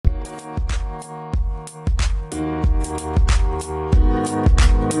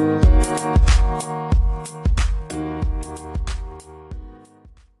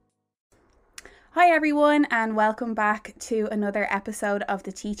everyone, and welcome back to another episode of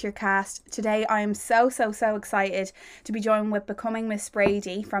the Teacher Cast. Today I am so excited to be joined with Becoming Miss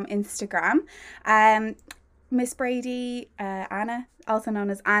Brady from Instagram. Miss Brady, Anna, also known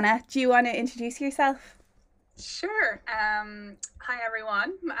as Anna, do you want to introduce yourself? Sure. Hi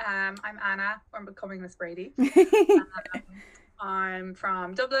everyone. I'm Anna from Becoming Miss Brady. I'm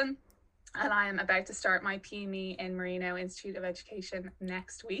from Dublin and I am about to start my PME in Marino Institute of Education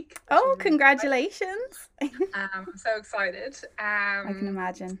next week. Oh, congratulations. I'm so excited. I can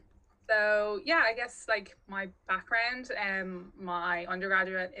imagine. So yeah, I guess like my background, my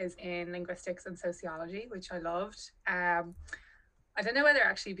undergraduate is in linguistics and sociology, which I loved. I don't know whether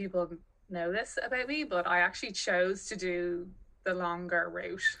actually people know this about me, but I actually chose to do the longer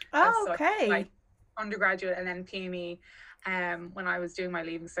route as Oh, such, okay. like undergraduate and then PME. When I was doing my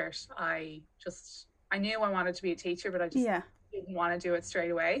leaving cert, I knew I wanted to be a teacher, but I just didn't want to do it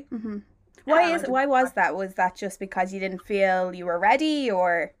straight away. Mm-hmm. Why was that? Was that just because you didn't feel you were ready,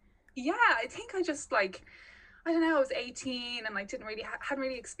 or? Yeah, I think I just like, I don't know, I was 18 and like didn't really hadn't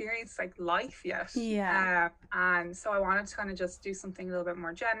really experienced like life yet. Yeah. And so I wanted to kind of just do something a little bit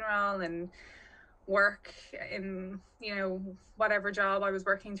more general and work in, whatever job I was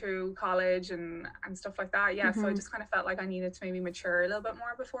working through college and stuff like that. Yeah. So I just kind of felt like I needed to maybe mature a little bit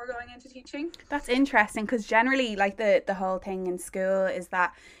more before going into teaching. That's interesting, because generally like the whole thing in school is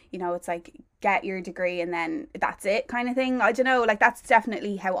that, it's like get your degree and then that's it kind of thing. I don't know, like that's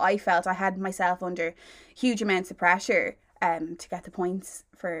definitely how I felt. I had myself under huge amounts of pressure to get the points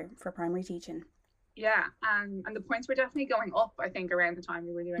for primary teaching. Yeah, and the points were definitely going up, I think, around the time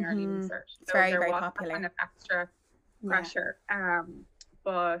we were doing our leaving cert. It's very popular. Kind of extra pressure.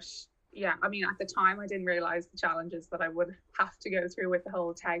 But yeah, I mean, at the time, I didn't realize the challenges that I would have to go through with the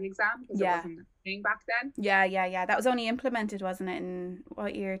whole TEG exam, because it wasn't a thing back then. Yeah. That was only implemented, wasn't it, in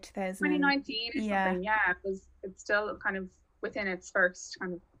what year? 2019 or something. Yeah, it's still kind of within its first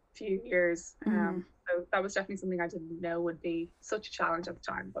kind of few years. So that was definitely something I didn't know would be such a challenge at the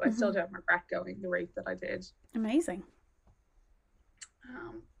time, but I still don't regret going the rate that I did. Amazing.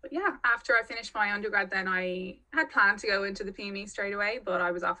 But yeah, after I finished my undergrad, then I had planned to go into the PME straight away, but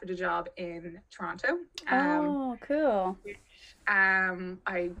I was offered a job in Toronto. Oh, cool. Which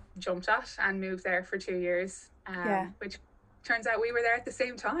I jumped at and moved there for 2 years, which turns out we were there at the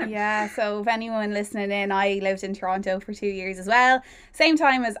same time. Yeah, so if anyone listening in, I lived in Toronto for 2 years as well. Same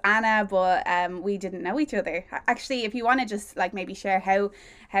time as Anna, but we didn't know each other. Actually, if you want to just like maybe share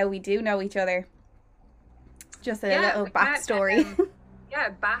how we do know each other. Just a little backstory.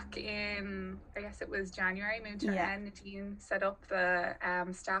 Back in, I guess it was January, moved to Nadine set up the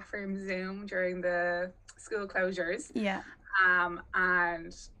staff room Zoom during the school closures. Yeah.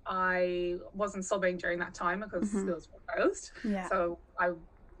 And I wasn't subbing during that time because schools were closed. Yeah. So I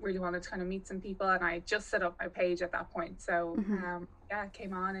really wanted to kind of meet some people, and I just set up my page at that point. So it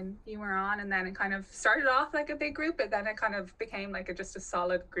came on and you were on, and then it kind of started off like a big group, but then it kind of became like just a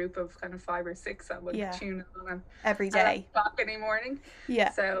solid group of kind of 5 or 6 that would tune on every day, any morning.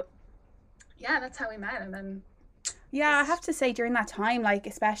 Yeah. So yeah, that's how we met. And then I have to say, during that time, like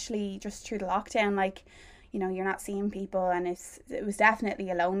especially just through the lockdown, like, you're not seeing people, and it was definitely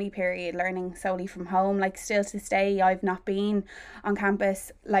a lonely period learning solely from home. Like still to this day, I've not been on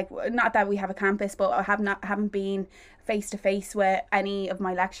campus, like not that we have a campus, but I haven't been face to face with any of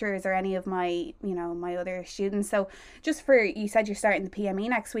my lecturers or any of my my other students. So just you said you're starting the PME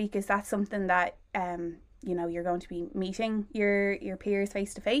next week, is that something that you're going to be meeting your peers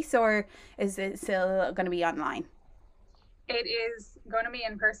face to face, or is it still going to be online? It is going to be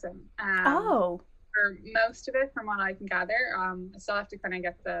in person. For most of it, from what I can gather. I still have to kind of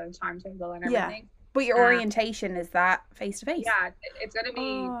get the timetable and everything. But your orientation, is that face to face? Yeah, it's going to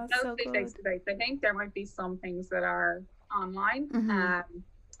be mostly face to face. I think there might be some things that are online.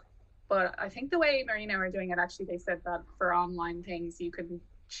 But I think the way Marino are doing it, actually, they said that for online things, you can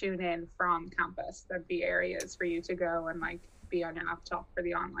tune in from campus. There'd be areas for you to go and like be on your laptop for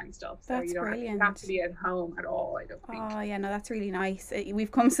the online stuff, so that's you don't brilliant. have to be at home at all, I don't think. Oh yeah, no, that's really nice.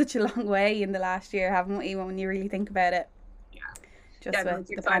 We've come such a long way in the last year, haven't we, when you really think about it? With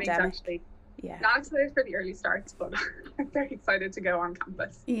the pandemic. Not excited for the early starts, but I'm very excited to go on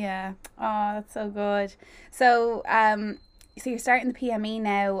campus. Oh, that's so good. So so you're starting the PME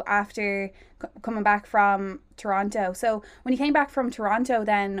now after coming back from Toronto. So when you came back from Toronto,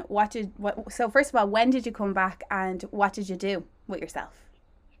 then so first of all, when did you come back and what did you do with yourself?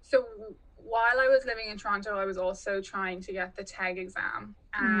 So while I was living in Toronto, I was also trying to get the TEG exam.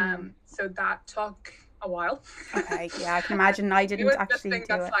 So that took a while. Okay, yeah, I can imagine. I didn't actually do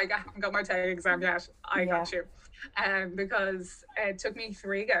that's it. like, I haven't got my TEG exam yet. I got you. Because it took me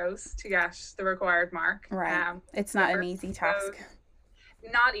 3 goes to get the required mark. Right. It's not an easy task.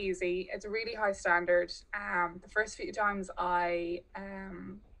 Not easy. It's a really high standard. The first few times I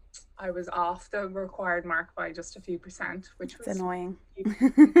was off the required mark by just a few percent, which was annoying.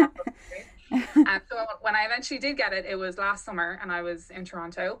 And so when I eventually did get it, it was last summer, and I was in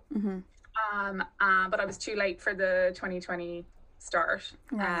Toronto. But I was too late for the 2020 start.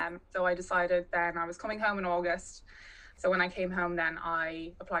 Right. So I decided then I was coming home in August. So when I came home, then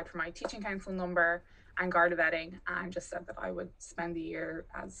I applied for my teaching council number and Garda vetting, and just said that I would spend the year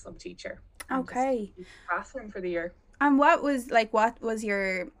as sub teacher. Okay. Classroom for the year. And what was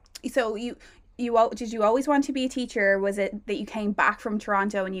your, so did you always want to be a teacher, or was it that you came back from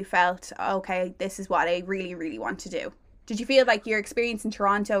Toronto and you felt, okay, this is what I really, really want to do? Did you feel like your experience in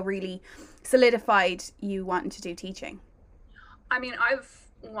Toronto really solidified you wanting to do teaching? I mean, I've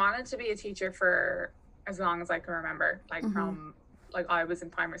wanted to be a teacher for as long as I can remember, like from like I was in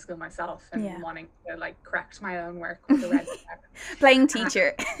primary school myself, and wanting to like correct my own work with the red playing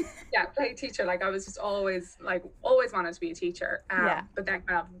teacher. Playing teacher. Like I was just always wanted to be a teacher. But then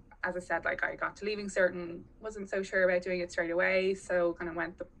kind of, as I said, like I got to Leaving Cert and wasn't so sure about doing it straight away, so kind of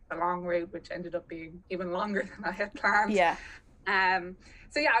went the long route, which ended up being even longer than I had planned.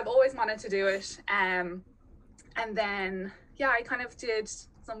 So yeah, I've always wanted to do it. And then I kind of did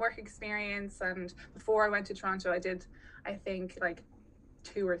some work experience, and before I went to Toronto, I did, I think, like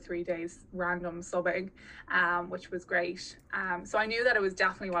 2 or 3 days random subbing, which was great. So I knew that it was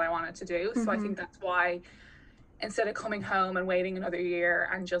definitely what I wanted to do. So I think that's why, instead of coming home and waiting another year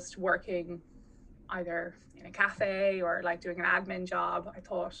and just working either in a cafe or like doing an admin job, I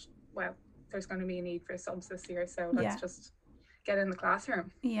thought, well, there's going to be a need for subs this year, so let's just get in the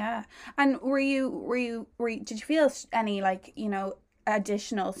classroom. Yeah. And did you feel any, like, you know,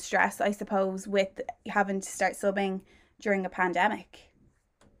 additional stress, I suppose, with having to start subbing during a pandemic?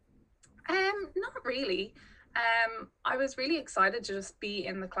 Not really. I was really excited to just be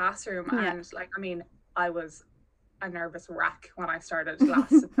in the classroom, and like, I mean, I was a nervous wreck when I started last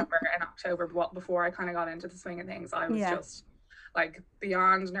September and October, but before I kind of got into the swing of things, I was just like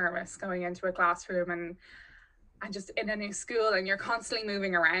beyond nervous going into a classroom, and just in a new school, and you're constantly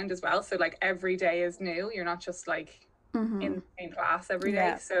moving around as well, so like every day is new. You're not just like in the same class every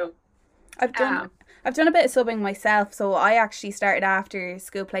day. So I've done a bit of subbing myself. So I actually started after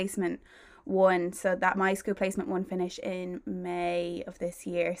school placement 1, so that my school placement 1 finished in May of this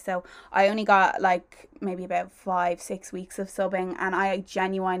year. So I only got like maybe about 5-6 weeks of subbing, and I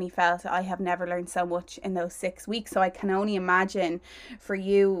genuinely felt I have never learned so much in those 6 weeks. So I can only imagine for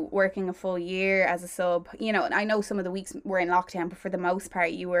you working a full year as a sub, you know, and I know some of the weeks were in lockdown, but for the most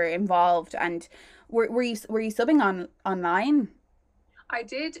part you were involved. And were you subbing online? I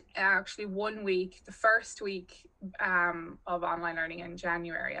did actually 1 week, the first week of online learning in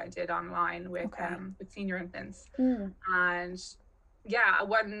January. I did online with senior infants. And yeah,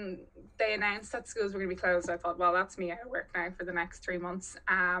 when they announced that schools were going to be closed, I thought, well, that's me out of work now for the next 3 months,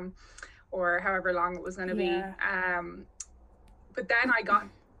 or however long it was going to be. But then I got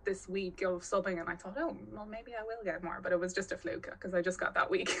this week of subbing, and I thought, oh, well, maybe I will get more, but it was just a fluke because I just got that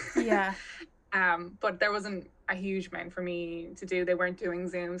week. But there wasn't a huge amount for me to do. They weren't doing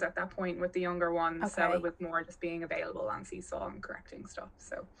Zooms at that point with the younger ones, so it was more just being available on Seesaw and correcting stuff.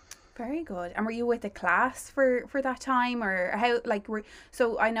 So very good. And were you with a class for that time, or how, like,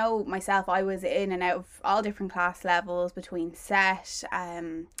 so I know myself, I was in and out of all different class levels between set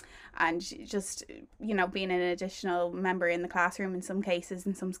and just, you know, being an additional member in the classroom in some cases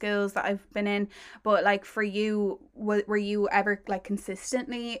in some schools that I've been in. But like for you, were you ever like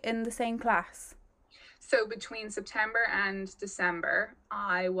consistently in the same class? So between September and December,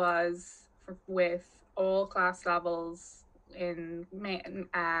 I was with all class levels in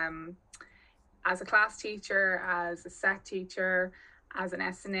as a class teacher, as a set teacher, as an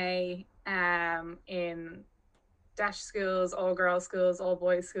SNA, in dash schools, all girls schools, all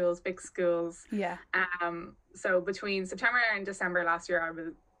boys schools, big schools. So between September and December last year, I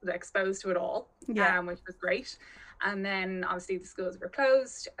was exposed to it all, which was great. And then obviously the schools were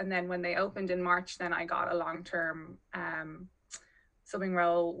closed, and then when they opened in March, then I got a long-term subbing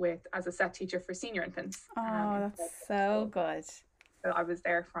role as a set teacher for senior infants. Oh, that's so good. So I was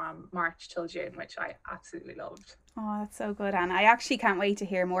there from March till June, which I absolutely loved. Oh, that's so good, and I actually can't wait to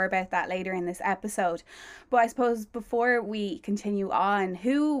hear more about that later in this episode. But I suppose before we continue on,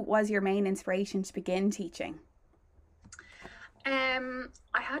 who was your main inspiration to begin teaching?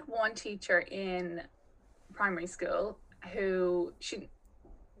 I had one teacher in primary school who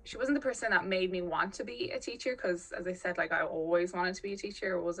she wasn't the person that made me want to be a teacher, because as I said, like I always wanted to be a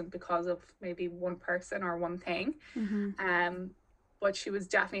teacher. It wasn't because of maybe one person or one thing. But she was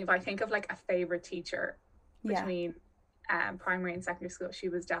definitely, if I think of like a favorite teacher between primary and secondary school, she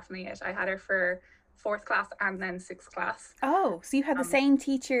was definitely it. I had her for 4th class and then 6th class. Oh, so you had the same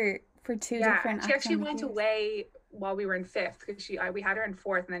teacher for 2 different. She actually went away while we were in 5th, because we had her in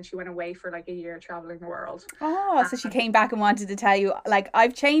 4th, and then she went away for like a year traveling the world. Oh, so she came back and wanted to tell you, like,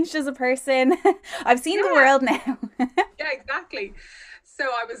 I've changed as a person. I've seen the world now. Yeah, exactly. So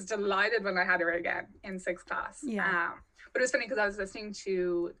I was delighted when I had her again in 6th class. But it was funny because I was listening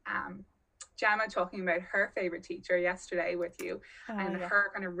to Gemma talking about her favorite teacher yesterday with you, and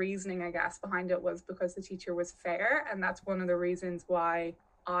her kind of reasoning, I guess, behind it was because the teacher was fair, and that's one of the reasons why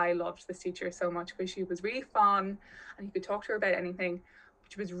I loved this teacher so much, because she was really fun and you could talk to her about anything,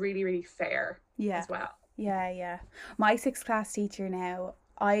 but she was really, really fair as well. Yeah. My 6th class teacher now,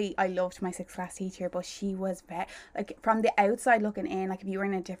 I loved my 6th class teacher, but she was like, from the outside looking in, like if you were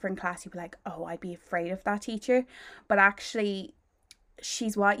in a different class, you'd be like, oh, I'd be afraid of that teacher. But actually,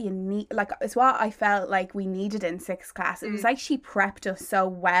 she's what you need. Like, it's what I felt like we needed in 6th class. It was like she prepped us so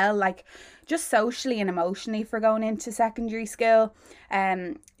well, like just socially and emotionally for going into secondary school.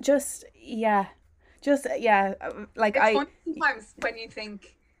 Like it's funny sometimes when you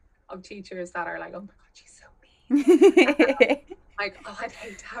think of teachers that are like, oh my god, she's so mean. Like, oh, I'd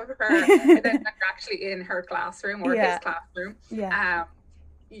hate to have her. And then when you're actually in her classroom or his classroom,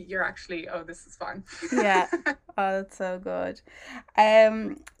 you're actually, oh, this is fun. Oh, that's so good.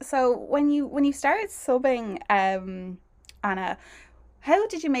 So when you started subbing, Anna, how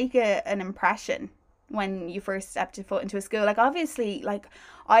did you make an impression when you first stepped your foot into a school? Like, obviously, like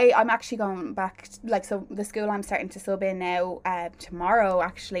I'm actually going back, like, so the school I'm starting to sub in now, tomorrow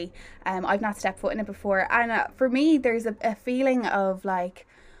actually, I've not stepped foot in it before, and for me there's a feeling of like,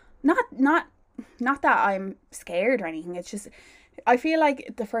 not that I'm scared or anything, it's just I feel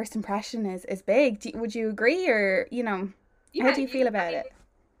like the first impression is big. Would you agree, or how do you feel about it?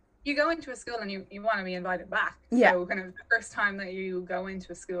 You go into a school and you want to be invited back. So kind of the first time that you go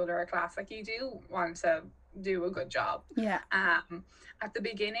into a school or a class, like, you do want to do a good job. At the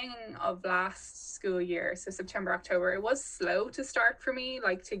beginning of last school year, so September, October, it was slow to start for me,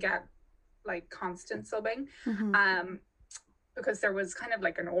 like to get like constant subbing, because there was kind of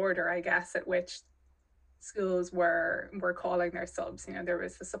like an order, I guess, at which schools were calling their subs. There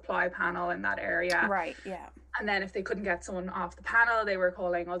was the supply panel in that area, and then if they couldn't get someone off the panel, they were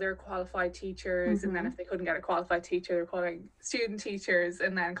calling other qualified teachers, and then if they couldn't get a qualified teacher, they were calling student teachers,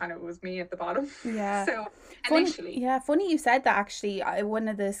 and then kind of it was me at the bottom. So initially, funny you said that. Actually, one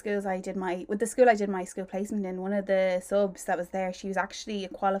of the schools I did my school placement in, one of the subs that was there, she was actually a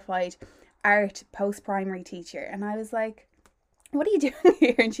qualified art post-primary teacher, and I was like, what are you doing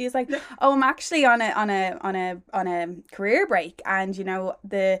here? And she's like, oh, I'm actually on a career break, and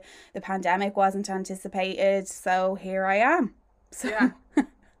the pandemic wasn't anticipated, so here I am. So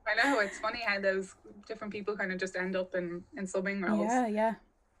I know, it's funny how those different people kind of just end up in subbing roles.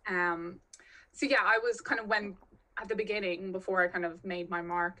 So I was kind of, when at the beginning, before I kind of made my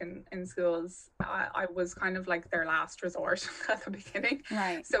mark in schools, I was kind of like their last resort at the beginning.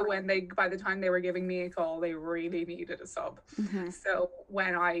 So by the time they were giving me a call, they really needed a sub. So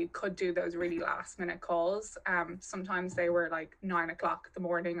when I could do those really last minute calls, sometimes they were like 9 o'clock the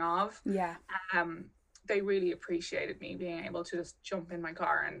morning of. They really appreciated me being able to just jump in my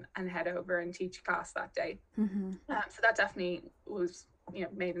car and head over and teach class that day. So that definitely was,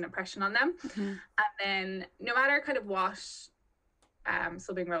 made an impression on them. And then no matter kind of what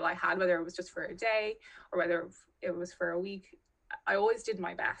subbing role I had, whether it was just for a day or whether it was for a week, I always did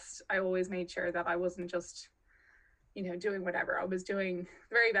my best. I always made sure that I wasn't just doing whatever. I was doing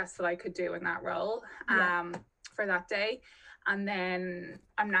the very best that I could do in that role for that day. And then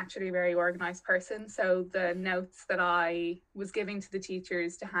I'm naturally a very organized person, so the notes that I was giving to the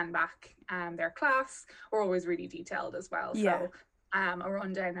teachers to hand back their class were always really detailed as well. So a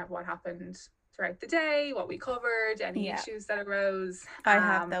rundown of what happened throughout the day, what we covered, any issues that arose. I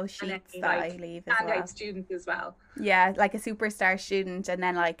have those sheets that I leave as well. And students as well. Yeah, like a superstar student, and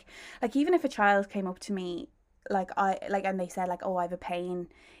then like even if a child came up to me, and they said like, oh, I have a pain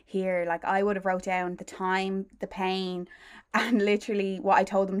here, like I would have wrote down the time, the pain, and literally what I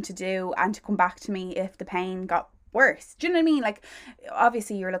told them to do, and to come back to me if the pain got worse. Do you know what I mean? Like,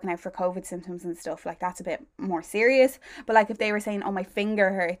 obviously you're looking out for COVID symptoms and stuff, like that's a bit more serious, but like if they were saying, oh, my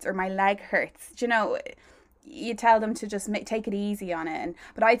finger hurts or my leg hurts, you tell them to just take it easy on it.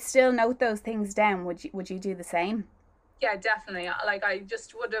 But I'd still note those things down. Would you do the same? Yeah, definitely. Like, I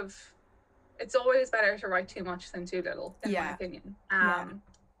just would have, it's always better to write too much than too little, in my opinion.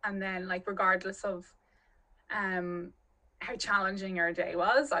 And then like regardless of how challenging your day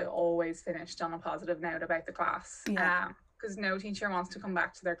was, I always finished on a positive note about the class. Because no teacher wants to come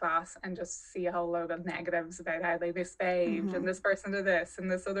back to their class and just see a whole load of negatives about how they misbehaved and this person did this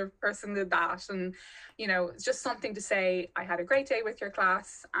and this other person did that. And, you know, it's just something to say, I had a great day with your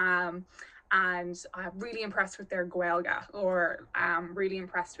class. And I'm really impressed with their Gaelga, or really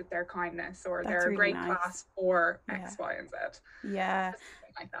impressed with their kindness, or they're a great class for X, Y, and Z. Yeah.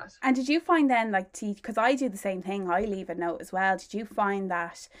 Like that. And did you find then, like, because I do the same thing, I leave a note as well, did you find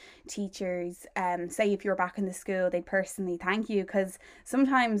that teachers, say if you're back in the school, they'd personally thank you? Because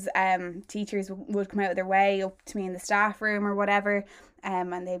sometimes teachers would come out of their way up to me in the staff room or whatever,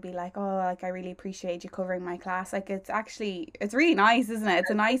 and they'd be like, oh, like, I really appreciate you covering my class. Like, it's really nice, isn't it? It's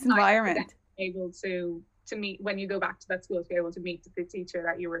a nice environment. Able to meet when you go back to that school, to be able to meet the teacher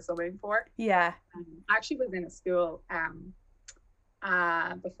that you were subbing for. Yeah. I actually was in a school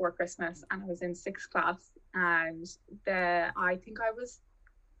before Christmas, and I was in 6th class, and the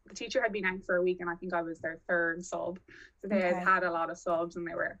teacher had been out for a week, and I think I was their 3rd sub. So they had a lot of subs, and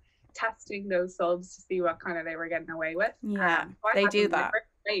they were testing those subs to see what kind of they were getting away with. Yeah, they do that.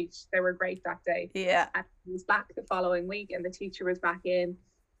 They were great that day. Yeah. And I was back the following week, and the teacher was back in,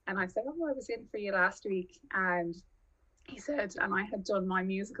 and I said, oh, I was in for you last week. And he said, and I had done my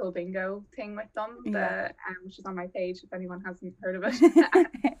musical bingo thing with them, which is on my page if anyone hasn't heard of it.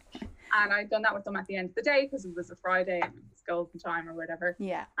 And I'd done that with them at the end of the day because it was a Friday and it was golden time or whatever.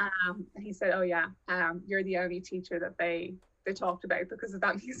 Yeah. And he said, oh yeah, you're the only teacher that they talked about because of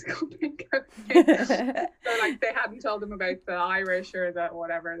that musical bingo thing. So like they hadn't told them about the Irish or the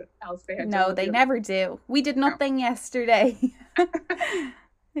whatever else they had. No, they never do. We did nothing yesterday.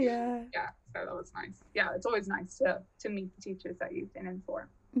 Yeah. Yeah, so that was nice. Yeah, it's always nice to meet the teachers that you've been in for.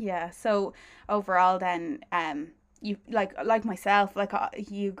 Yeah, so overall then, you like myself, like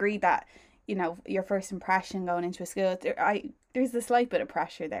you agree that, you know, your first impression going into a school, there's a slight bit of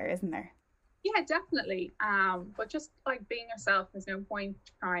pressure there, isn't there? Yeah, definitely. But just like being yourself, there's no point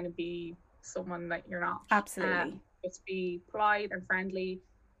trying to be someone that you're not. Absolutely. Just be polite and friendly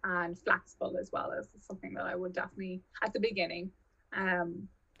and flexible as well, as something that I would definitely at the beginning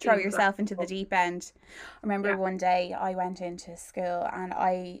throw yourself into the deep end. I remember one day I went into school and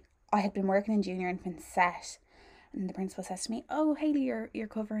I had been working in junior infant set, and the principal says to me, oh Hayley, you're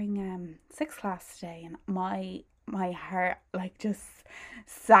covering 6th class today, and my heart like just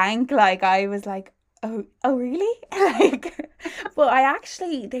sank. Like I was like, oh really? Like, but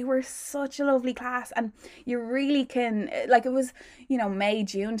they were such a lovely class, and you really can, like, it was, you know, May,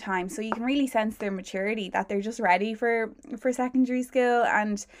 June time, so you can really sense their maturity, that they're just ready for secondary school.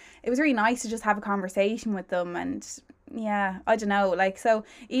 And it was really nice to just have a conversation with them. And yeah, I don't know, like, so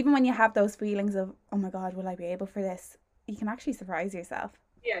even when you have those feelings of, oh my God, will I be able for this, you can actually surprise yourself.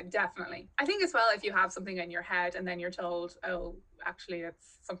 Yeah, definitely. I think as well, if you have something in your head and then you're told, oh, actually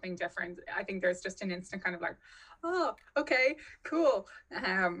it's something different, I think there's just an instant kind of like, oh, okay, cool.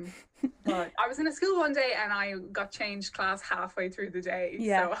 But I was in a school one day and I got changed class halfway through the day.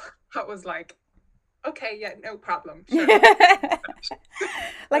 Yeah. So I was like, okay, yeah, no problem. Sure.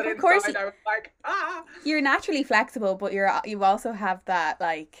 Like, of course, I was like, you're naturally flexible, but you also have that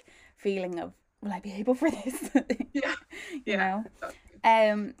like feeling of, will I be able for this? Yeah. You know?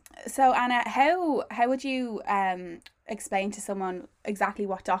 So Anna, how would you explain to someone exactly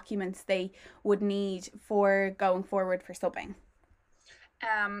what documents they would need for going forward for subbing?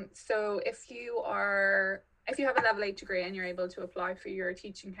 So if you have a level 8 degree and you're able to apply for your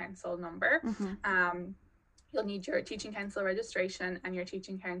teaching council number, you'll need your teaching council registration and your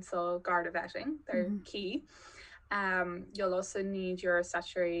teaching council Garda vetting. They're key. You'll also need your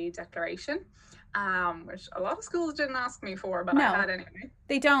statutory declaration, which a lot of schools didn't ask me for, but I had anyway.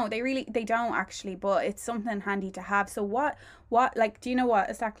 They don't actually, but it's something handy to have. So what like, do you know what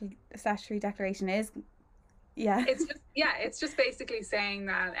a statutory declaration is? Yeah. It's just basically saying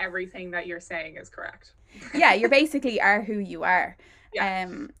that everything that you're saying is correct. Yeah, you basically are who you are. Yeah.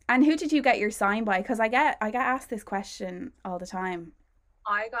 And who did you get your sign by? Because I get asked this question all the time.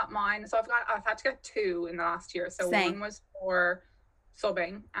 I got mine, so I've had to get 2 in the last year. So Same. One was for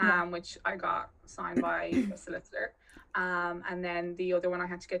subbing, which I got signed by a solicitor, and then the other one I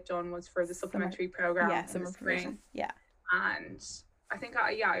had to get done was for the supplementary program. Yeah, summer provision. Yeah. And I think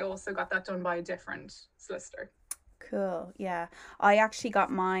I also got that done by a different solicitor. Cool. Yeah, I actually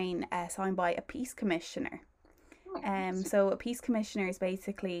got mine signed by a peace commissioner. So a peace commissioner is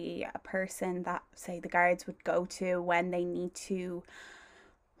basically a person that, say, the guards would go to when they need to,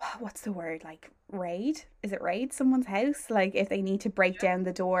 what's the word, like raid? Is it raid someone's house? Like if they need to break down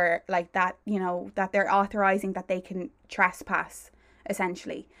the door, like that, you know, that they're authorizing that they can trespass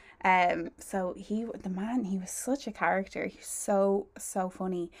essentially. So he was such a character. He's so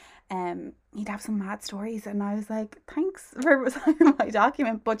funny. He'd have some mad stories, and I was like, thanks for signing my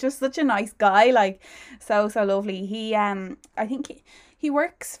document, but just such a nice guy, like so lovely. I think he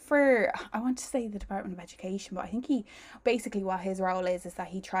works for, I want to say the Department of Education, but I think he basically, what his role is that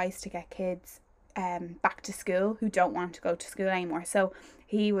he tries to get kids back to school who don't want to go to school anymore. So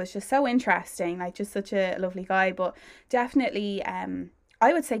he was just so interesting, like just such a lovely guy. But definitely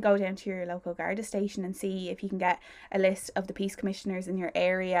I would say go down to your local Garda station and see if you can get a list of the peace commissioners in your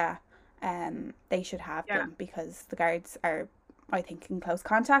area. They should have them, because the guards are, I think, in close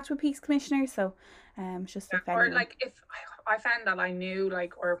contact with peace commissioners. So just if anyone... or like if I found that I knew,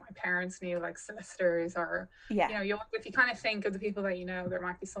 like, or my parents knew, like solicitors, or you know, if you kind of think of the people that you know, there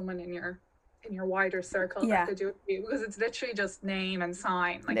might be someone in your wider circle that could do it for you, because it's literally just name and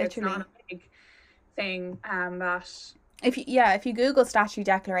sign, like literally. It's not a big thing. That if you Google statute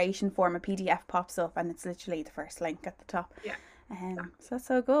declaration form, a PDF pops up, and it's literally the first link at the top. So that's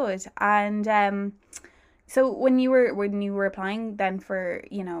so good. And so when you were applying then for,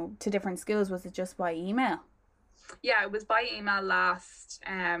 you know, to different schools, was it just by email? Yeah, it was by email last,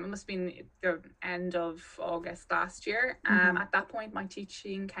 it must have been the end of August last year. At that point, my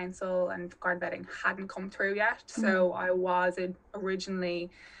teaching council and guard vetting hadn't come through yet. So I was originally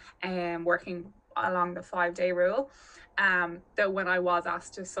working along the 5-day rule. Though when I was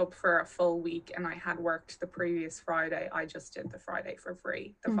asked to sub for a full week and I had worked the previous Friday, I just did the Friday for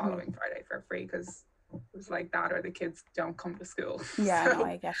free, the following Friday for free, because it was like that or the kids don't come to school. Yeah, so no,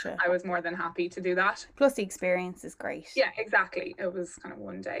 I get you. I was more than happy to do that. Plus the experience is great. Yeah, exactly. It was kind of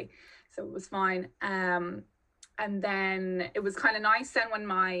one day, so it was fine. And then it was kind of nice then when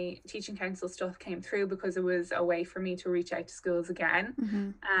my teaching council stuff came through, because it was a way for me to reach out to schools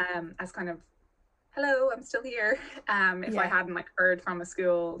again, as kind of, hello, I'm still here. If I hadn't like heard from a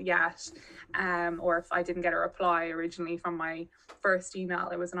school yet, or if I didn't get a reply originally from my first email,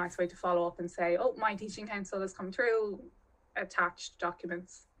 it was a nice way to follow up and say, oh, my teaching council has come through, attached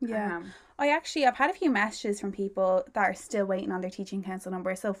documents. I've had a few messages from people that are still waiting on their teaching council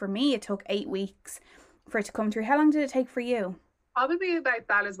number. So for me, it took 8 weeks for it to come through. How long did it take for you? Probably about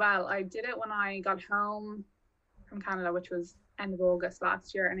that as well. I did it when I got home from Canada, which was end of August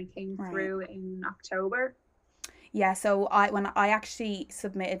last year, and it came through in October. Yeah, so when I actually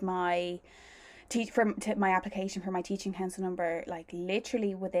submitted my my application for my teaching council number, like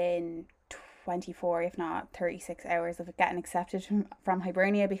literally within 24 if not 36 hours of it getting accepted from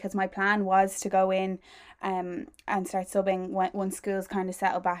Hibernia, because my plan was to go in and start subbing when schools kind of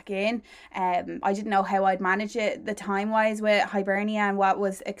settle back in. I didn't know how I'd manage it the time wise with Hibernia and what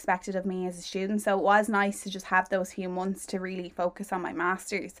was expected of me as a student, so it was nice to just have those few months to really focus on my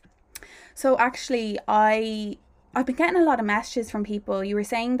masters. So actually I've been getting a lot of messages from people. You were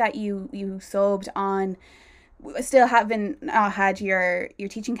saying that you subbed on, still haven't had your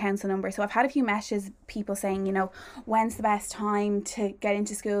teaching council number. So I've had a few messages, people saying, you know, when's the best time to get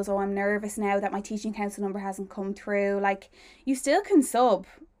into schools? Oh, I'm nervous now that my teaching council number hasn't come through. Like, you still can sub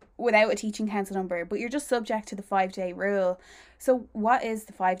without a teaching council number, but you're just subject to the 5-day rule. So what is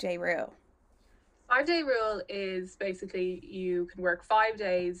the 5-day rule? 5-day rule is basically you can work 5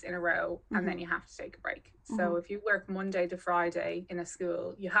 days in a row and then you have to take a break. So if you work Monday to Friday in a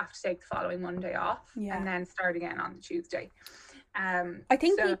school, you have to take the following Monday off and then start again on the Tuesday. I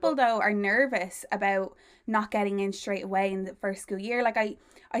think people though are nervous about not getting in straight away in the first school year. Like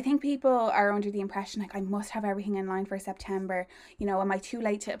I think people are under the impression like I must have everything in line for September. You know, am I too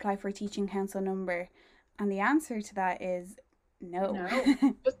late to apply for a teaching council number? And the answer to that is no.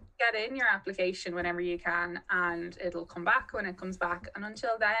 Just get in your application whenever you can, and it'll come back when it comes back. And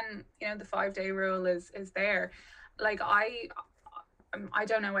until then, you know, the 5-day rule is there. Like I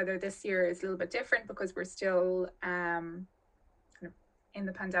don't know whether this year is a little bit different because we're still kind of in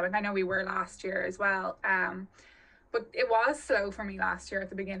the pandemic. I know we were last year as well, but it was slow for me last year at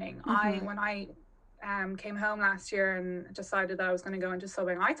the beginning. When I came home last year and decided that I was going to go into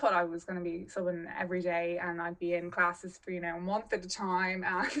subbing, I thought I was going to be subbing every day and I'd be in classes for, you know, a month at a time,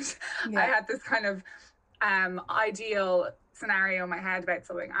 and I had this kind of ideal scenario in my head about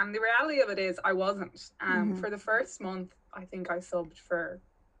subbing, and the reality of it is I wasn't. For the first month I think I subbed for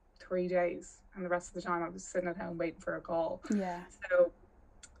 3 days, and the rest of the time I was sitting at home waiting for a call. So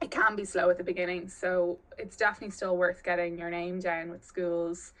it can be slow at the beginning, so it's definitely still worth getting your name down with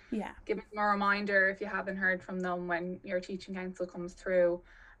schools. Giving them a reminder if you haven't heard from them when your teaching council comes through,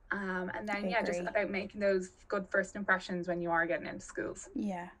 and then just about making those good first impressions when you are getting into schools.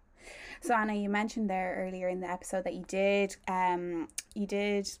 So Anna, you mentioned there earlier in the episode that you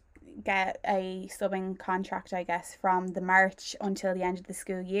did get a subbing contract, I guess, from the March until the end of the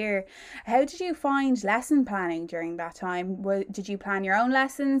school year. How did you find lesson planning during that time? Did you plan your own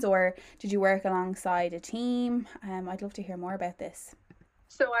lessons, or did you work alongside a team? I'd love to hear more about this.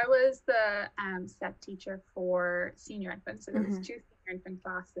 So I was the set teacher for senior infants. So there was 2 senior infant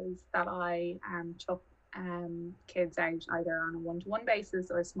classes that I took kids out either on a one-to-one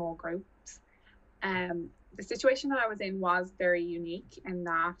basis or small groups. The situation that I was in was very unique in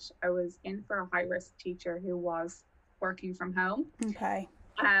that I was in for a high-risk teacher who was working from home. Okay.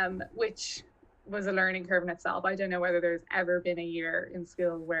 Which was a learning curve in itself. I don't know whether there's ever been a year in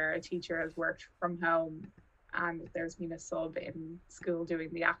school where a teacher has worked from home and there's been a sub in school doing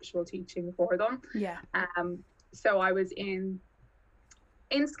the actual teaching for them. Yeah. So I was in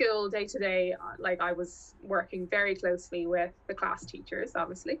school day to day, like I was working very closely with the class teachers,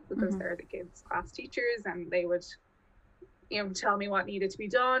 obviously, because they're the kids' class teachers, and they would, tell me what needed to be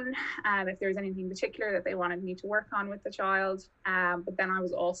done, and if there was anything particular that they wanted me to work on with the child. But then I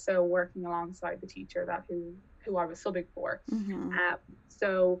was also working alongside the teacher who I was subbing for.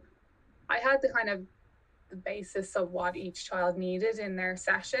 So I had the basis of what each child needed in their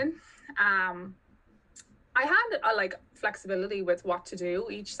session. I had flexibility with what to do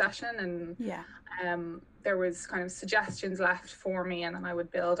each session, and there was kind of suggestions left for me, and then I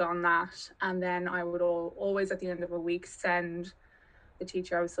would build on that, and then I would always at the end of a week send the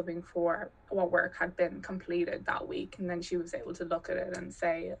teacher I was subbing for what work had been completed that week, and then she was able to look at it and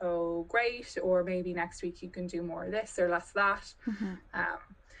say, oh great, or maybe next week you can do more of this or less of that.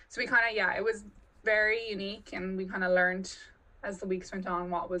 So we it was very unique, and we kind of learned as the weeks went on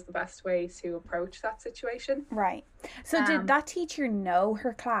what was the best way to approach that situation. Right. So did that teacher know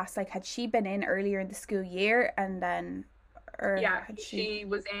her class? Like, had she been in earlier in the school year and then, or yeah, she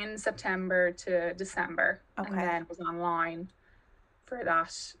was in September to December, and then was online for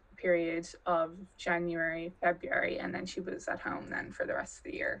that period of January, February, and then she was at home then for the rest of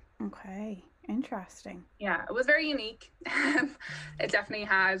the year. Okay, interesting. Yeah, it was very unique. It definitely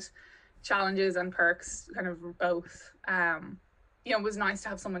had challenges and perks, kind of both. It was nice to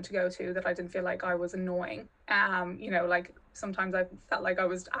have someone to go to that I didn't feel like I was annoying. Sometimes I felt like I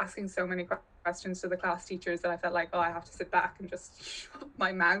was asking so many questions to the class teachers that I felt like, I have to sit back and just shut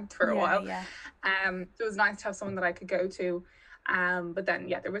my mouth for a while. Yeah. So it was nice to have someone that I could go to. But then,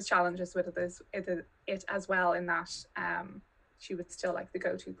 there was challenges with it as well, in that she was still like the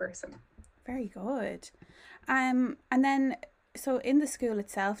go-to person. Very good. And then, so in the school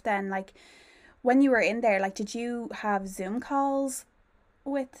itself then, like, when you were in there, like, did you have Zoom calls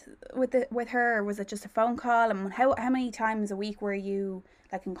with her, or was it just a phone call? And how many times a week were you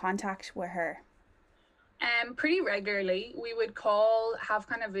like in contact with her? Pretty regularly. We would have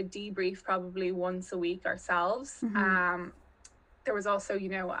kind of a debrief probably once a week ourselves. There was also,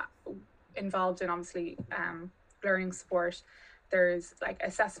 involved in obviously learning support. There's like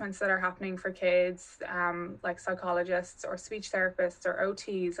assessments that are happening for kids, like psychologists or speech therapists or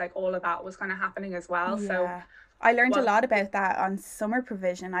OTs, like all of that was kind of happening as well. Yeah. So I learned a lot about that on summer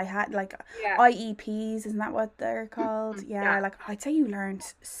provision. I had IEPs, isn't that what they're called? Like I'd say you learned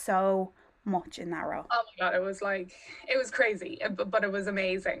so much in that role. Oh my God, it was crazy, but it was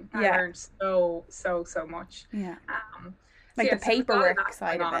amazing. I learned so much. Yeah. The paperwork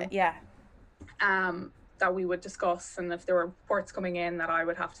side of it. Yeah. That we would discuss, and if there were reports coming in that I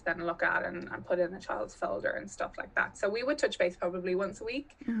would have to then look at and put in the child's folder and stuff like that. So we would touch base probably once a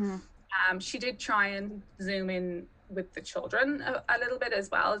week. She did try and Zoom in with the children a little bit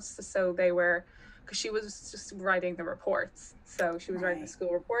as well, just so they were, because she was just writing the reports. So she was writing the school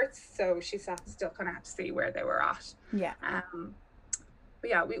reports, so she still kind of had to see where they were at. Yeah. But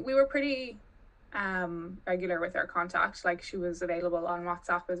yeah, we were pretty regular with our contact. Like, she was available on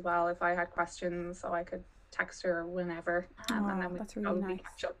WhatsApp as well if I had questions, so I could text her whenever, and then we'd probably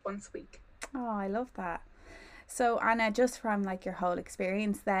catch up once a week. I love that. So Anna, just from like your whole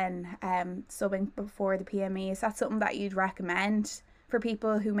experience then, subbing before the PME, is that something that you'd recommend for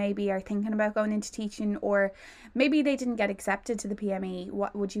people who maybe are thinking about going into teaching, or maybe they didn't get accepted to the PME?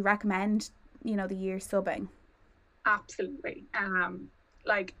 What would you recommend, the year subbing? Absolutely.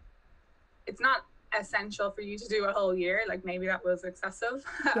 It's not essential for you to do a whole year. Like, maybe that was excessive.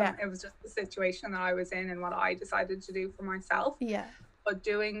 It was just the situation that I was in and what I decided to do for myself. But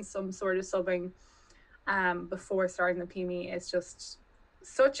doing some sort of subbing before starting the PME is just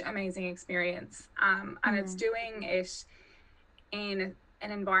such an amazing experience, and it's doing it in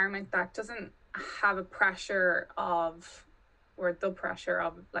an environment that doesn't have the pressure of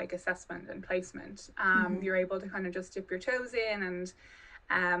like assessment and placement. You're able to kind of just dip your toes in and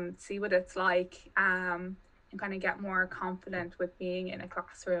see what it's like. kind of get more confident with being in a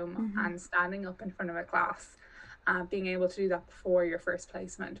classroom and standing up in front of a class. Being able to do that before your first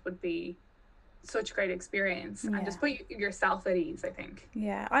placement would be such a great experience, and just put yourself at ease, I think.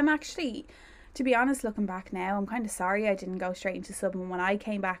 Yeah, I'm actually, to be honest, looking back now, I'm kind of sorry I didn't go straight into subbing. When I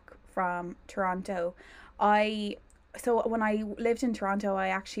came back from Toronto, so when I lived in Toronto, I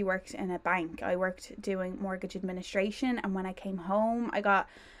actually worked in a bank. I worked doing mortgage administration, and when I came home, I got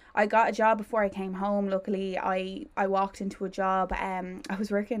a job before I came home. Luckily, I walked into a job. I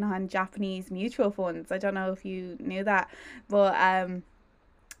was working on Japanese mutual funds. I don't know if you knew that, but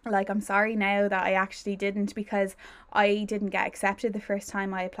like, I'm sorry now that I actually didn't, because I didn't get accepted the first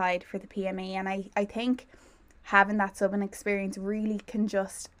time I applied for the PME. And I think having that subbing experience really can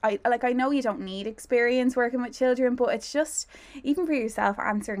just, I know you don't need experience working with children, but it's just, even for yourself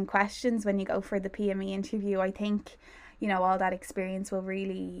answering questions when you go for the PME interview, I think, you know, all that experience will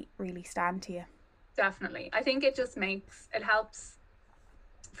really, really stand to you. Definitely. I think it helps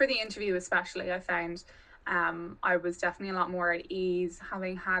for the interview, especially. I found I was definitely a lot more at ease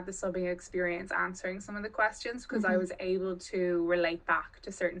having had the subbing experience, answering some of the questions, because I was able to relate back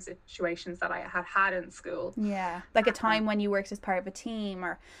to certain situations that I had in school. Yeah, like a time when you worked as part of a team,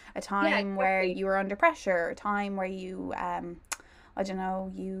 or a time where you were under pressure, or a time where you I don't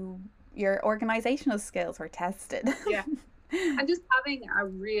know, your organizational skills were tested. Yeah. And just having a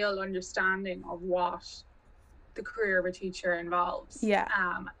real understanding of what the career of a teacher involves. Yeah.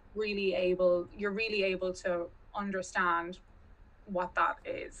 You're really able to understand what that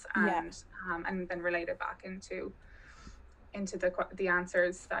is, and then relate it back into the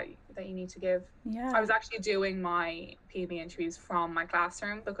answers that you need to give. Yeah. I was actually doing my PME interviews from my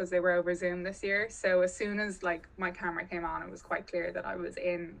classroom because they were over Zoom this year. So as soon as like my camera came on, it was quite clear that I was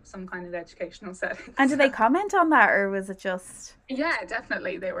in some kind of educational setting. And did they comment on that, or was it just? Yeah,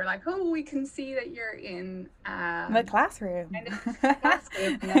 definitely. They were like, "Oh, we can see that you're in the classroom."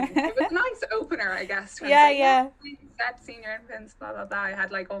 Classroom. It was a nice opener, I guess. Yeah. Senior infants, blah blah blah. I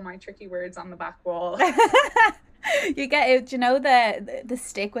had like all my tricky words on the back wall. You get it, do you know the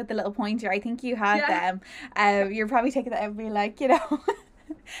stick with the little pointer? I think you had them. You're probably taking that and be like, you know,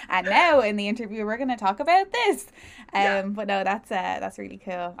 and now in the interview we're going to talk about this. But no, that's really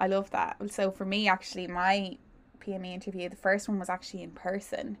cool. I love that. So for me, actually, my PME interview, the first one was actually in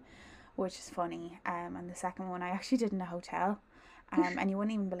person, which is funny. And the second one I actually did in a hotel. And you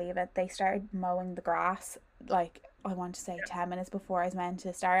wouldn't even believe it. They started mowing the grass, like, I want to say 10 minutes before I was meant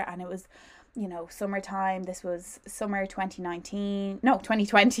to start, and it was, you know, summertime. This was summer 2020,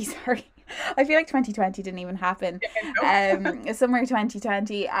 sorry. I feel like 2020 didn't even happen. Summer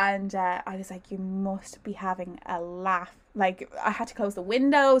 2020, and I was like, you must be having a laugh. Like, I had to close the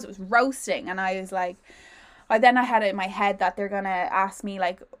windows. It was roasting, and I was like, I had it in my head that they're gonna ask me,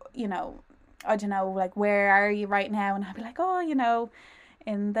 like, you know, I don't know, like, where are you right now? And I'd be like, oh, you know,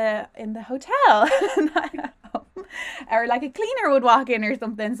 in the hotel. Or like a cleaner would walk in or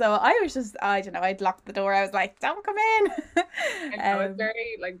something. So I was just, I don't know, I'd lock the door. I was like, don't come in. It was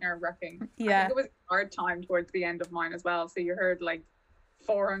very like nerve-wracking. Yeah. I think it was a hard time towards the end of mine as well. So you heard like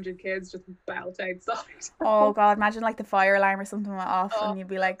 400 kids just belt outside. Oh God, imagine like the fire alarm or something went off and you'd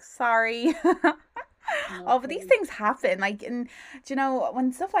be like, sorry. Oh, but these things happen. Like, and do you know,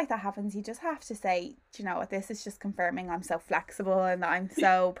 when stuff like that happens, you just have to say, do you know what, this is just confirming I'm so flexible and that I'm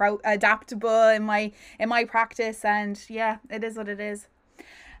so adaptable in my practice. And yeah, it is what it is.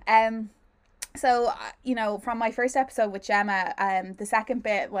 So, you know, from my first episode with Gemma, the second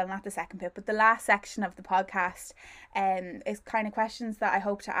bit, well, not the second bit, but the last section of the podcast is kind of questions that I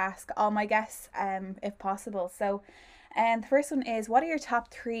hope to ask all my guests, if possible. So, the first one is, what are your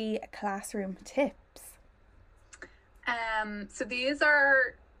top 3 classroom tips? So these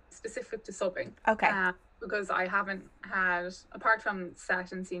are specific to subbing. Okay. Because I haven't had, apart from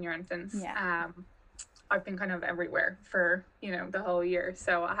SET and senior infants, I've been kind of everywhere for, you know, the whole year.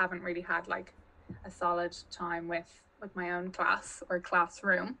 So I haven't really had like a solid time with my own class or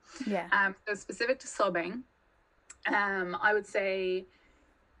classroom. Yeah. So specific to subbing, I would say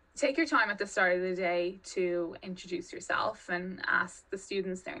take your time at the start of the day to introduce yourself and ask the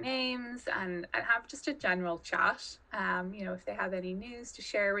students their names and have just a general chat. You know, if they have any news to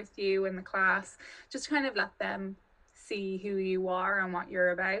share with you in the class, just kind of let them see who you are and what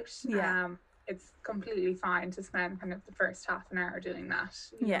you're about. Yeah. It's completely fine to spend kind of the first half an hour doing that.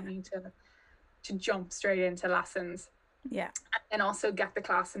 You don't need to jump straight into lessons. Yeah. And also get the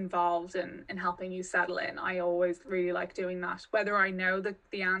class involved in helping you settle in. I always really like doing that, whether I know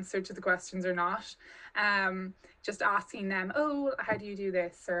the answer to the questions or not. Just asking them, oh, how do you do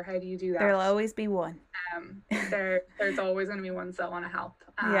this? Or how do you do that? There'll always be one. There's always going to be ones that want to help.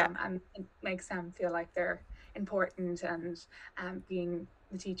 And it makes them feel like they're important and being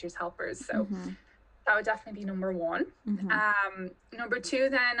the teacher's helpers. So that would definitely be number one. Number two,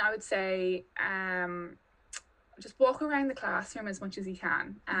 then I would say just walk around the classroom as much as you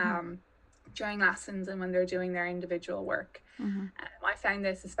can during lessons and when they're doing their individual work. I found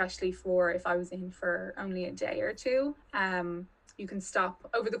this especially for if I was in for only a day or two. You can stop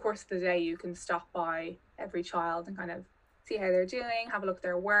over the course of the day, you can stop by every child and kind of see how they're doing, have a look at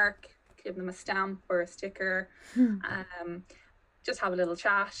their work, give them a stamp or a sticker, just have a little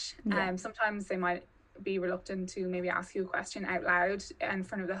chat. Sometimes they might be reluctant to maybe ask you a question out loud in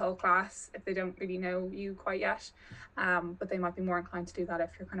front of the whole class if they don't really know you quite yet, but they might be more inclined to do that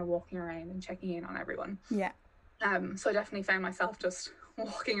if you're kind of walking around and checking in on everyone. So I definitely found myself just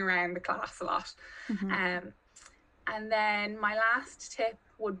walking around the class a lot. And then my last tip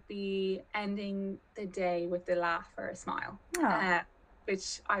would be ending the day with a laugh or a smile,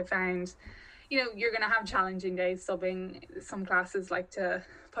 which I found, you know, you're going to have challenging days subbing. Some classes like to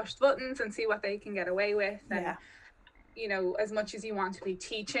push the buttons and see what they can get away with. And, you know, as much as you want to be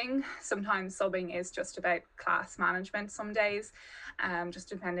teaching, sometimes subbing is just about class management some days, just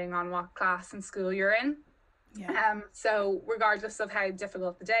depending on what class and school you're in. So regardless of how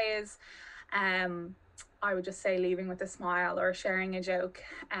difficult the day is, I would just say leaving with a smile or sharing a joke,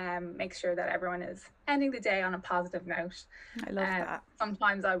 make sure that everyone is ending the day on a positive note. I love that.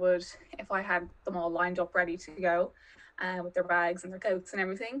 Sometimes I would, if I had them all lined up ready to go with their bags and their coats and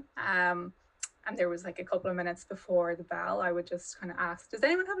everything, and there was like a couple of minutes before the bell, I would just kind of ask, does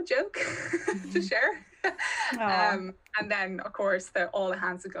anyone have a joke to share? And then of course all the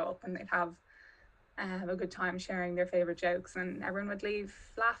hands would go up and they'd have a good time sharing their favorite jokes, and everyone would leave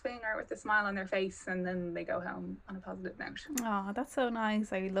laughing or with a smile on their face, and then they go home on a positive note. Oh, that's so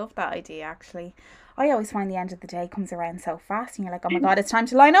nice. I love that idea, actually. I always find the end of the day comes around so fast and you're like, oh my god, it's time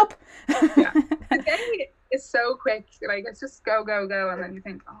to line up. The day is so quick, like it's just go and then you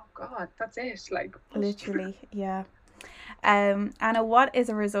think, oh god, that's it, like literally. Anna, what is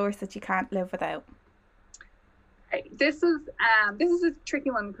a resource that you can't live without? This is a tricky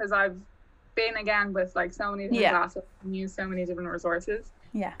one because I've been again with like so many different classes and used so many different resources.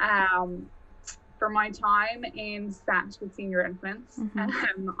 For my time in SET with Senior Infants,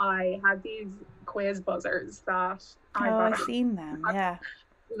 I had these quiz buzzers that I've seen them,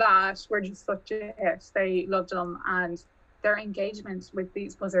 that were just such a hit. They loved them, and their engagement with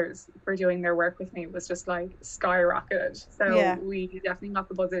these buzzers for doing their work with me was just like skyrocketed. So we definitely got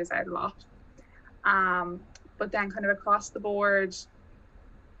the buzzers out a lot. But then kind of across the board,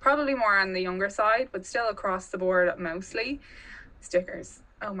 probably more on the younger side, but still across the board mostly, stickers.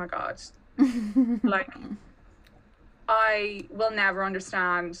 Oh my god. Like, I will never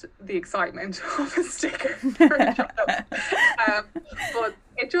understand the excitement of a sticker for a child. But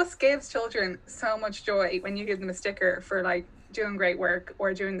it just gives children so much joy when you give them a sticker for like doing great work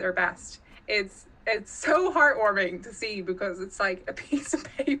or doing their best. It's so heartwarming to see, because it's like a piece of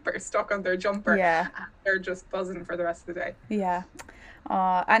paper stuck on their jumper. And they're just buzzing for the rest of the day.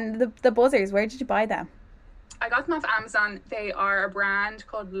 And the buzzers, where did you buy them? I got them off Amazon. They are a brand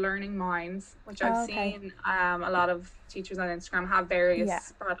called Learning Minds, which I've seen a lot of teachers on Instagram have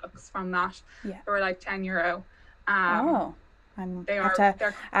various products from that. They were like €10.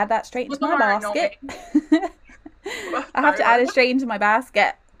 They're add that straight into my basket. I have to add it straight into my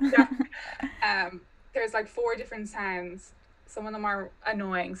basket. There's like 4 different sounds. Some of them are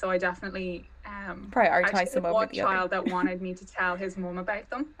annoying, so I definitely prioritize them over one the other. child that wanted me to tell his mum about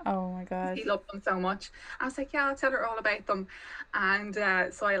them. Oh my god, he loved them so much. I was like, yeah, I'll tell her all about them. And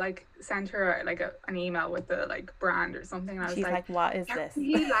so I like sent her like an email with the like brand or something, and I was she's like, what is this?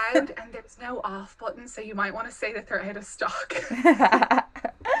 Really loud, and there's no off button, so you might want to say that they're out of stock.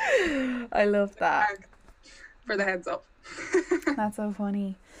 I love that. For the heads up. That's so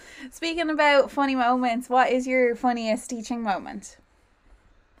funny. Speaking about funny moments, what is your funniest teaching moment?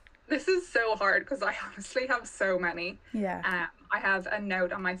 This is so hard because I honestly have so many. I have a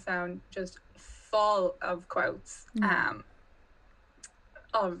note on my phone just full of quotes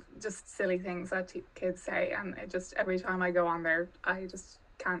of just silly things that kids say, and it just, every time I go on there, I just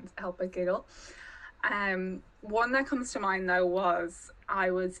can't help but giggle. One that comes to mind though was I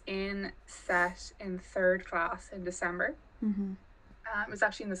was in SET in 3rd class in December. It was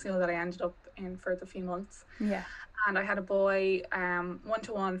actually in the school that I ended up in for the few months. And I had a boy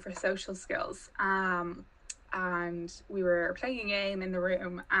 1-to-1 for social skills. And we were playing a game in the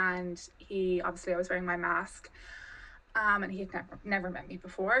room, and I was wearing my mask. And he had never met me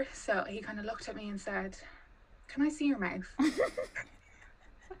before. So he kind of looked at me and said, "Can I see your mouth?"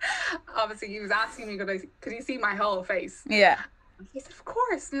 Obviously he was asking me, could he see my whole face? He said, of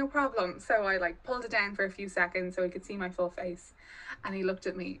course, no problem. So I like pulled it down for a few seconds so he could see my full face. And he looked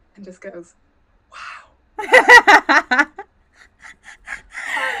at me and just goes, wow. I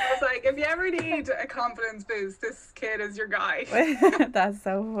was like, if you ever need a confidence boost, this kid is your guy. That's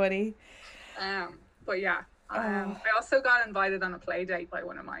so funny. But yeah, I also got invited on a play date by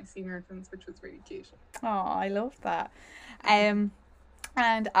one of my seniors, which was really cute. Oh, I love that. And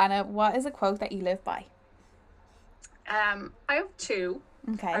Anna, what is a quote that you live by? I have two.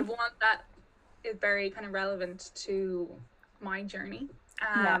 Okay. I have one that is very kind of relevant to my journey,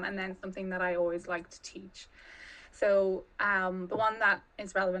 and then something that I always like to teach. So the one that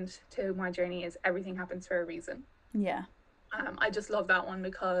is relevant to my journey is everything happens for a reason. Yeah. I just love that one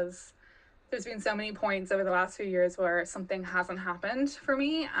because there's been so many points over the last few years where something hasn't happened for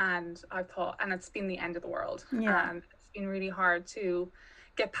me, and I've thought, and it's been the end of the world. Yeah. And it's been really hard to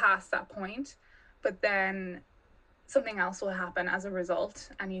get past that point. But then something else will happen as a result,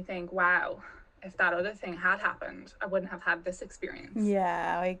 and you think, wow, if that other thing had happened, I wouldn't have had this experience.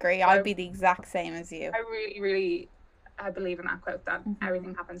 Yeah, I agree. I'd be the exact same as you. I really I believe in that quote, that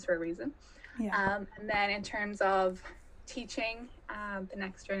everything happens for a reason. Yeah. And then in terms of teaching the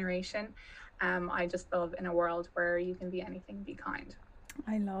next generation, I just love in a world where you can be anything, be kind.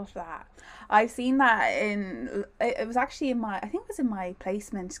 I love that. I've seen that it was actually I think it was in my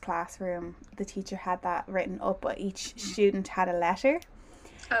placement classroom. The teacher had that written up, but each student had a letter.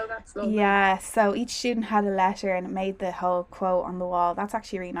 Oh, that's lovely. Yeah, so each student had a letter and it made the whole quote on the wall. That's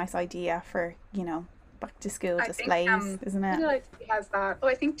actually a really nice idea for, back to school displays, isn't it? Like she has that. Oh,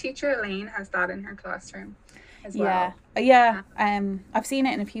 I think teacher Elaine has that in her classroom as well. Yeah. I've seen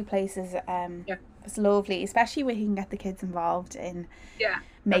it in a few places. It's lovely, especially when you can get the kids involved in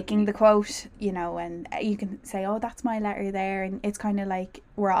making the quote, and you can say, oh, that's my letter there, and it's kind of like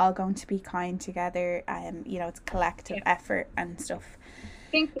we're all going to be kind together. It's collective effort and stuff.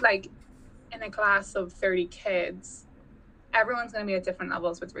 I think like in a class of 30 kids, everyone's going to be at different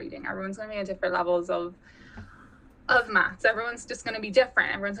levels with reading. Everyone's going to be at different levels of maths. Everyone's just going to be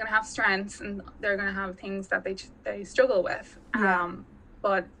different. Everyone's going to have strengths, and they're going to have things that they struggle with.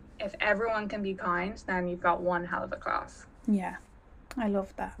 But if everyone can be kind, then you've got one hell of a class. Yeah, I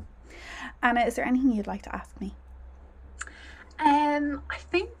love that. Anna, is there anything you'd like to ask me? I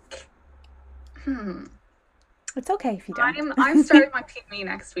think it's okay if you don't. I'm starting my PME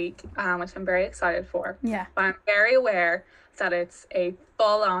next week, which I'm very excited for. Yeah. But I'm very aware that it's a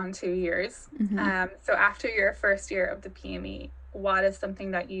full-on 2 years. So after your first year of the PME, what is something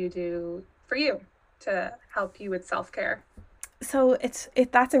that you do for you to help you with self-care? So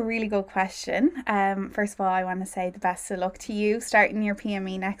that's a really good question. First of all, I want to say the best of luck to you starting your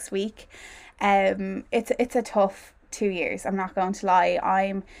PME next week. It's a tough 2 years. I'm not going to lie.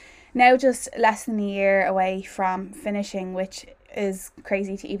 I'm now just less than a year away from finishing, which is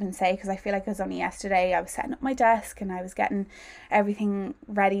crazy to even say because I feel like it was only yesterday I was setting up my desk and I was getting everything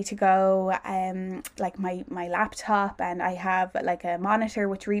ready to go, like my laptop, and I have like a monitor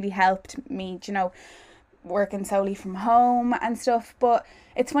which really helped me, working solely from home and stuff. But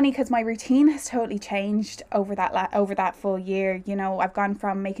it's funny because my routine has totally changed over that full year. I've gone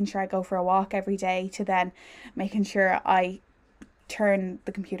from making sure I go for a walk every day to then making sure I turn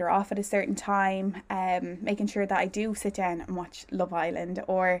the computer off at a certain time, making sure that I do sit down and watch Love Island,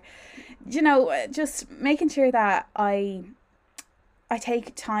 or just making sure that I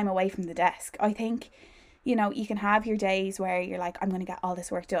take time away from the desk. I think you can have your days where you're like, I'm going to get all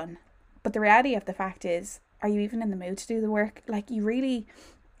this work done, but the reality of the fact is, are you even in the mood to do the work? Like you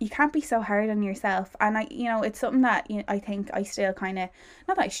can't be so hard on yourself. And it's something that I think I still kind of,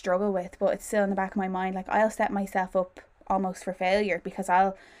 not that I struggle with, but it's still in the back of my mind. Like I'll set myself up almost for failure because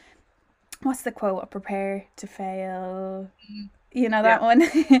what's the quote? Prepare to fail. That one.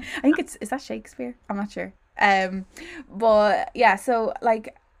 I think is that Shakespeare? I'm not sure. But yeah, so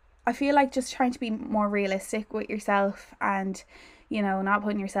like I feel like just trying to be more realistic with yourself and not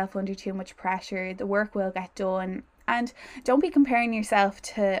putting yourself under too much pressure. The work will get done, and don't be comparing yourself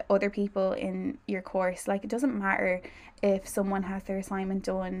to other people in your course. Like it doesn't matter if someone has their assignment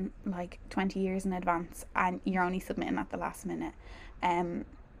done like 20 years in advance and you're only submitting at the last minute.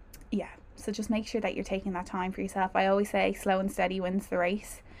 So just make sure that you're taking that time for yourself. I always say slow and steady wins the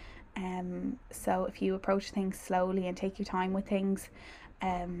race. So if you approach things slowly and take your time with things,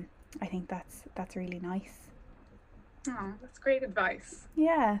 I think that's really nice. Oh, that's great advice.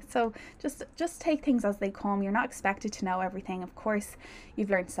 Yeah, so just take things as they come. You're not expected to know everything. Of course,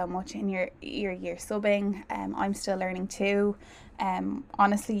 you've learned so much in your year subbing. I'm still learning too.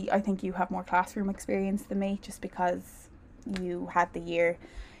 Honestly, I think you have more classroom experience than me just because you had the year,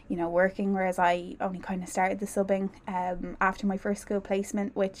 you know, working, whereas I only kind of started the subbing after my first school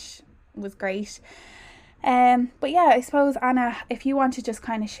placement, which was great. But yeah, I suppose, Anna, if you want to just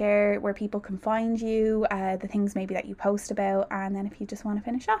kind of share where people can find you, the things maybe that you post about, and then if you just want to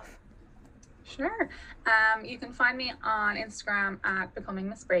finish off. Sure. You can find me on Instagram at Becoming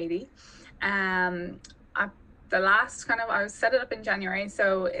Miss Brady. The last I set it up in January,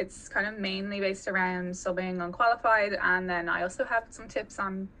 so it's kind of mainly based around subbing unqualified, and then I also have some tips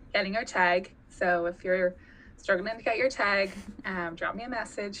on getting your tag. So if you're struggling to get your tag, drop me a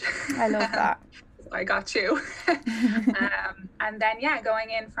message. I love that. I got you. And then going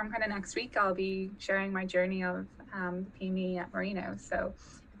in from kind of next week, I'll be sharing my journey of the PME at Marino. So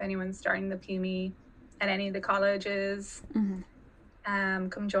if anyone's starting the PME at any of the colleges,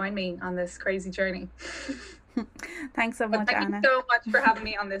 come join me on this crazy journey. Thanks so much, Anna. Thank you so much for having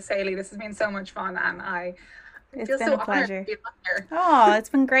me on this, Hayley. This has been so much fun, and it's been a pleasure. Oh, it's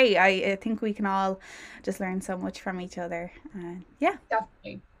been great. I think we can all just learn so much from each other. Yeah,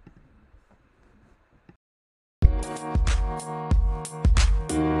 definitely.